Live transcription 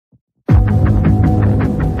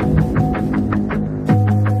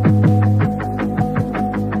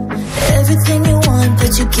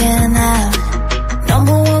can have.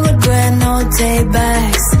 Number one regret, no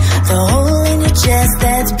takebacks. The hole in your chest,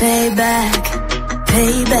 that's payback.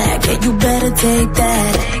 Payback, yeah, you better take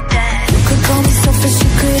that. You could call me selfish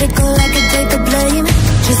and critical, I could take the blame.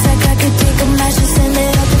 Just like I could take a match and send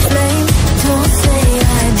it up in flames. Don't say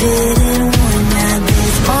I didn't want that.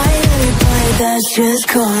 This might hurt, but that's just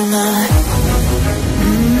karma.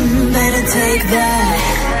 Better take that.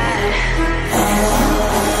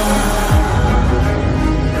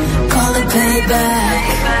 Call it payback.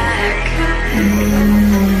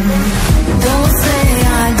 Don't say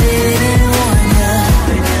I didn't want ya.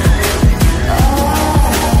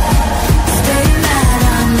 Stay mad,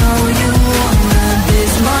 I know you wanna.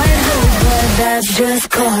 This might hurt, but that's just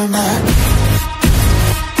karma.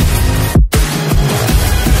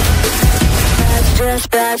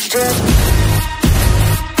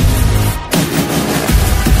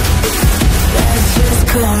 That's just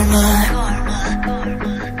karma.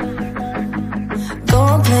 Go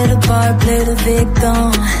and play the part, play the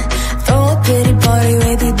victim. Throw a pity party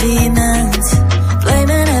with your demons.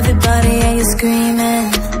 Blaming everybody and you're screaming,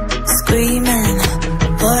 screaming,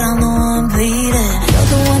 but I'm the one bleeding. You're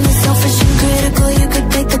the one that's selfish and critical, you could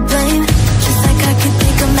take the blame. Just like I could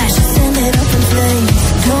take a match and send it up in flames.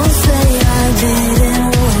 Don't say I didn't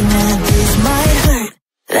warn that this might hurt.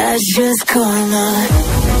 That's just karma.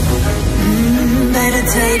 Better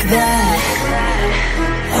take that.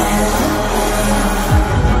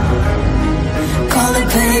 Call it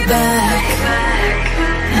payback.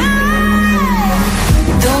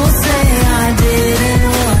 Don't say I didn't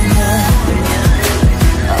want ya.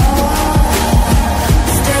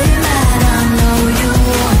 Stay mad, I know you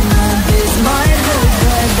wanna. This might hurt,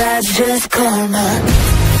 but that's just karma.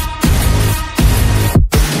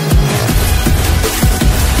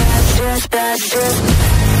 That's just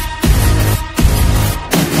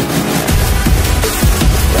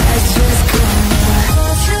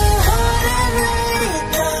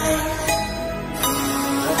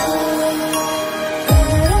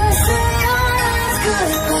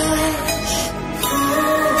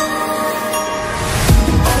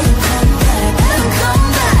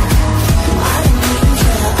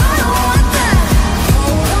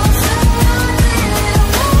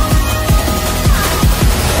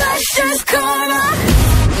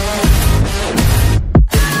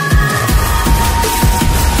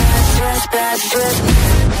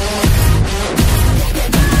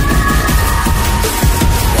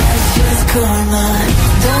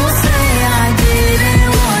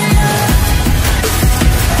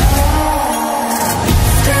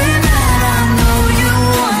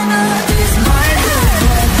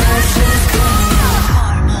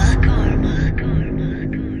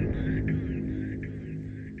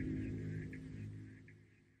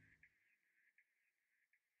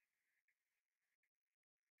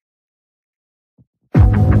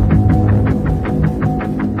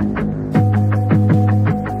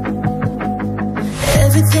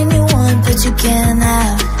you can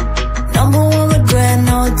have. Number one regret,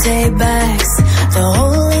 no takebacks. The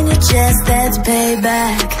hole in your chest, that's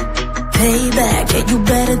payback. Payback, yeah, you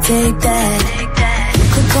better take that. You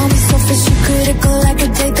could call me selfish and critical, I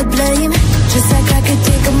could take the blame. Just like I could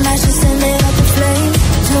take a match and send it up in flames.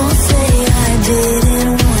 Don't say I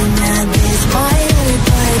didn't want that. This might hurt,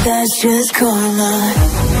 but that's just karma.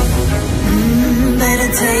 Better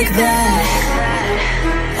take that.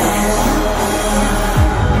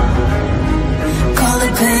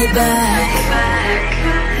 Payback.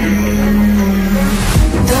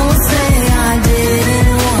 Don't say I didn't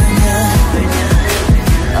want ya.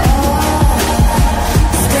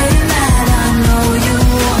 Stay mad, I know you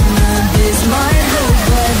wanna. This might hurt,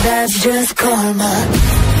 but that's just karma.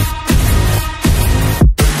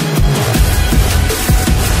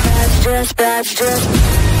 That's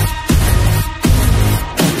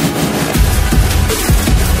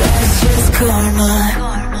just karma.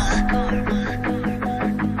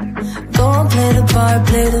 Play the part,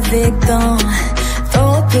 play the victim. Throw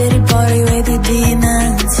a pity party with your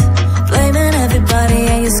demons. Blaming everybody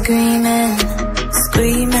and you're screaming,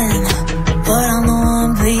 screaming, but I'm the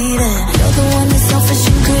one bleeding. You're the one that's selfish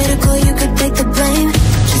and critical, you could take the blame.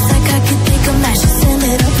 Just like I could take a match and send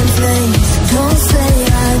it up in flames. Don't say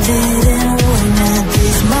I didn't warn that.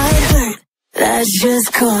 This might hurt, that's just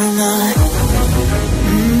karma.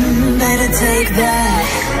 Better take that.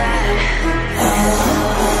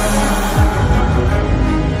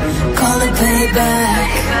 Call it payback.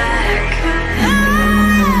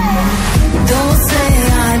 Don't say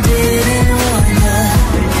I didn't want ya.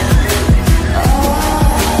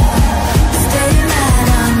 Stay mad,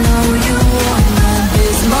 I know you wanna.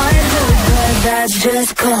 This might hurt, but that's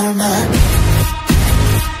just karma.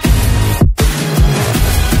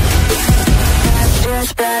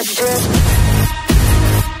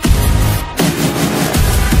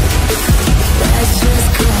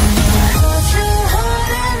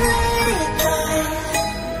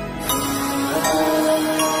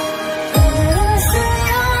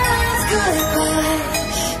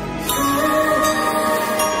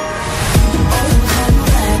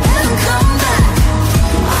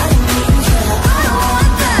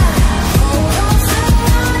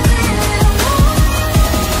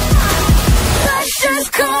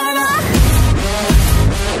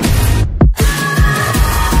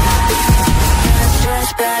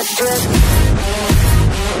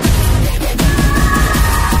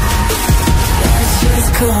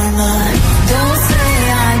 karma. Don't say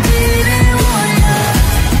I didn't warn ya.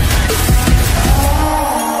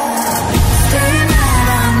 Stay mad,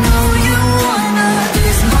 I know you wanna.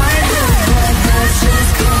 This might hurt, but that's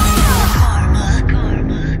just karma.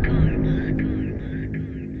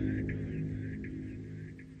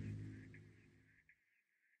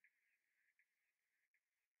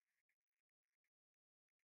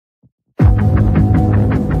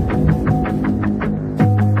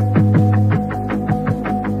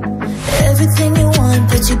 Everything you want,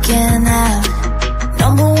 but you can't have.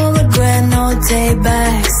 Number one regret, no take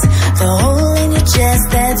backs. The hole in your chest,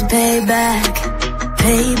 that's payback.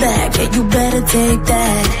 Payback, yeah, you better take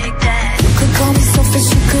that. You could call me selfish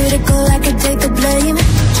and critical, I could take the blame.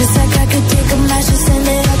 Just like I could take a match and send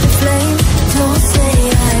it up in flames. Don't say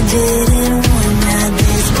I didn't warn ya.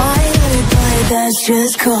 This might hurt, but that's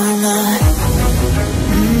just karma.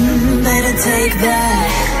 Better take that.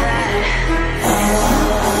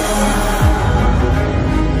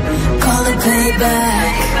 Call it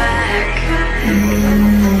payback.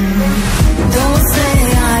 Don't say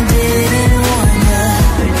I didn't warn ya.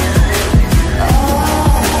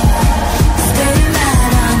 Stay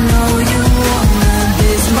mad, I know you wanna.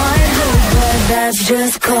 This might hurt, but that's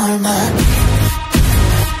just karma.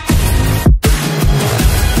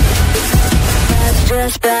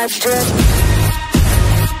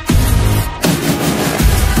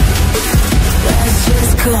 That's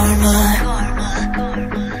just karma.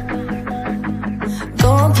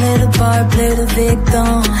 Don't play the part, play the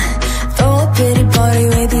victim. Throw a pity party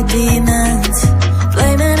with your demons.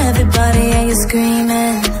 Blaming everybody and you're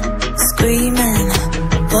screaming, screaming,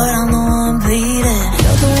 but I'm the one bleeding.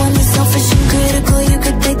 You're the one that's selfish and critical, you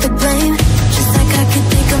could take the blame. Just like I could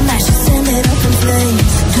take a match and send it up in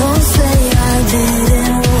flames. Don't say I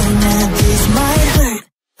didn't warn ya. This might hurt,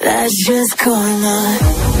 that's just karma.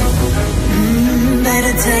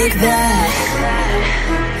 Better take that.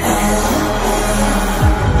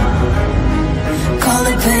 Call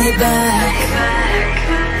it payback.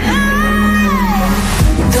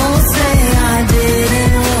 Don't say I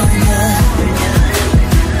didn't warn ya.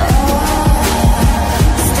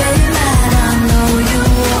 Stay mad, I know you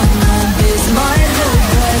wanna. This might hurt,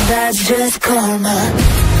 but that's just karma.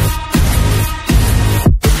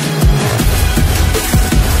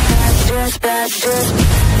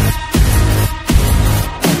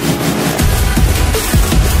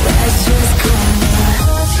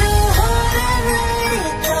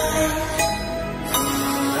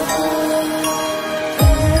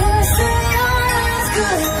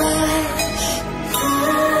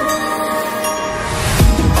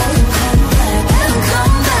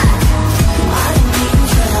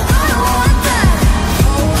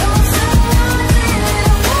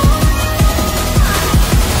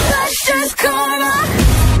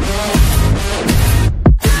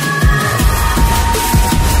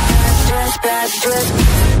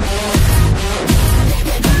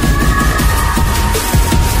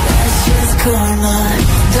 That's just karma.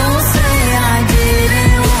 Don't say I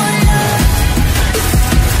didn't warn ya.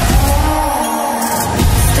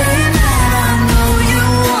 Stay mad, I know you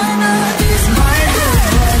wanna. This might hurt,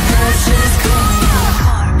 but that's just karma.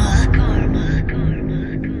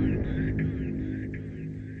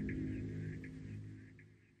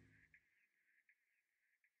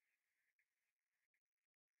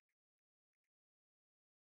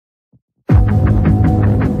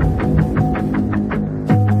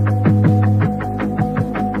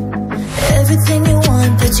 Everything you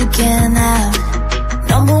want, but you can't have.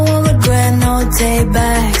 Number one regret, no take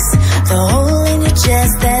backs. The hole in your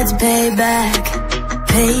chest, that's payback.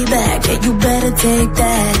 Payback, yeah, you better take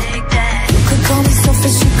that. You could call me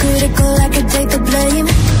selfish and critical, I could take the blame.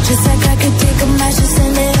 Just like I could take a match and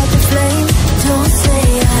send it up in flames. Don't say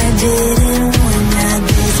I didn't warn ya.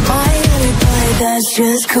 This might hurt, but that's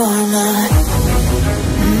just karma.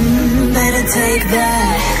 Better take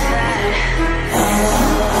that.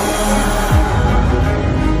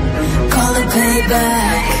 Call it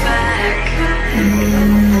payback.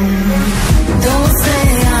 Don't say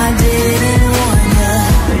I didn't warn ya.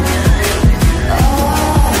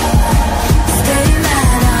 Stay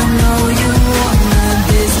mad, I know you wanna.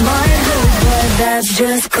 This might hurt, but that's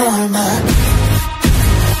just karma.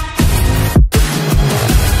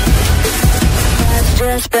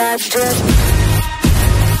 That's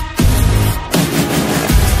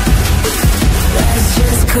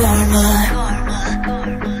just karma.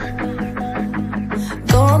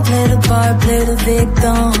 Don't play the part, play the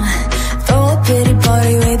victim. Throw a pity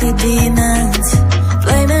party with your demons.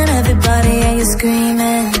 Blaming everybody and you're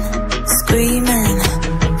screaming, screaming,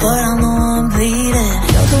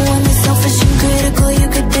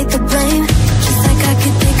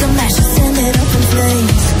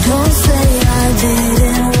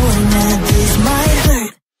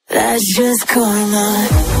 that's just karma.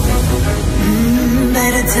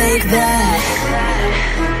 Better take that.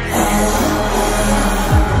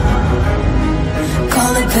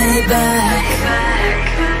 Call it payback.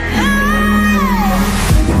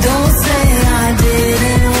 Don't say I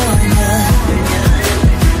didn't warn ya.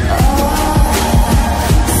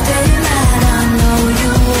 Stay mad, I know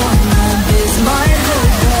you wanna. This might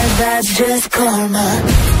hurt, but that's just karma.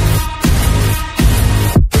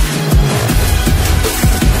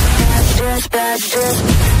 That's just